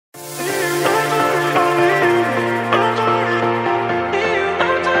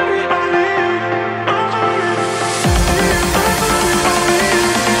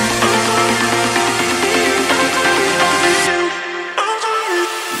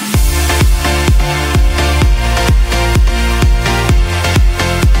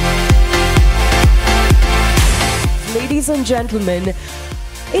ladies and gentlemen,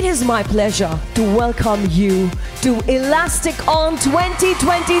 it is my pleasure to welcome you to ElasticOn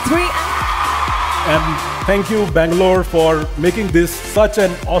 2023. And thank you, Bangalore, for making this such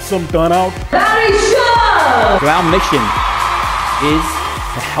an awesome turnout. Very sure! So our mission is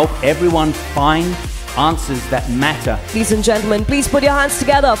to help everyone find answers that matter. Ladies and gentlemen, please put your hands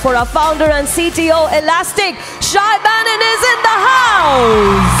together for our founder and CTO, Elastic. Shai Bannon is in the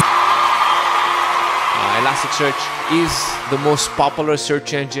house! Elasticsearch is the most popular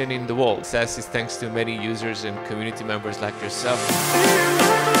search engine in the world. This is thanks to many users and community members like yourself.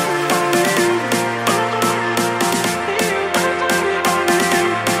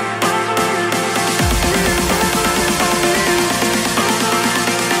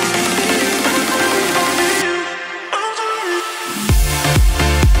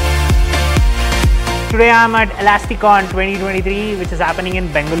 Today I'm at ElasticOn 2023, which is happening in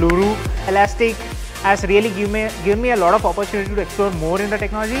Bengaluru. Elastic has really given me a lot of opportunity to explore more in the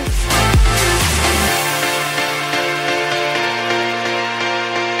technology.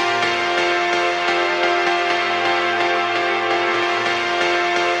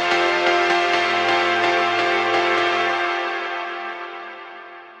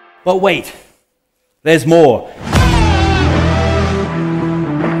 But wait, there's more.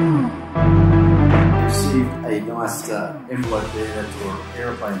 A nice envelope there or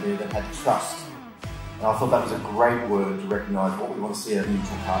aeroplane there that had trust. And I thought that was a great word to recognise what we want to see out of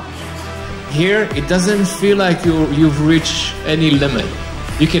mutual partnerships. Here, it doesn't feel like you've reached any limit.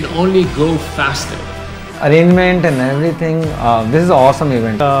 You can only go faster. Arrangement and everything, this is an awesome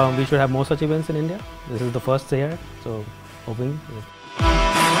event. We should have more such events in India. This is the first here, so hoping.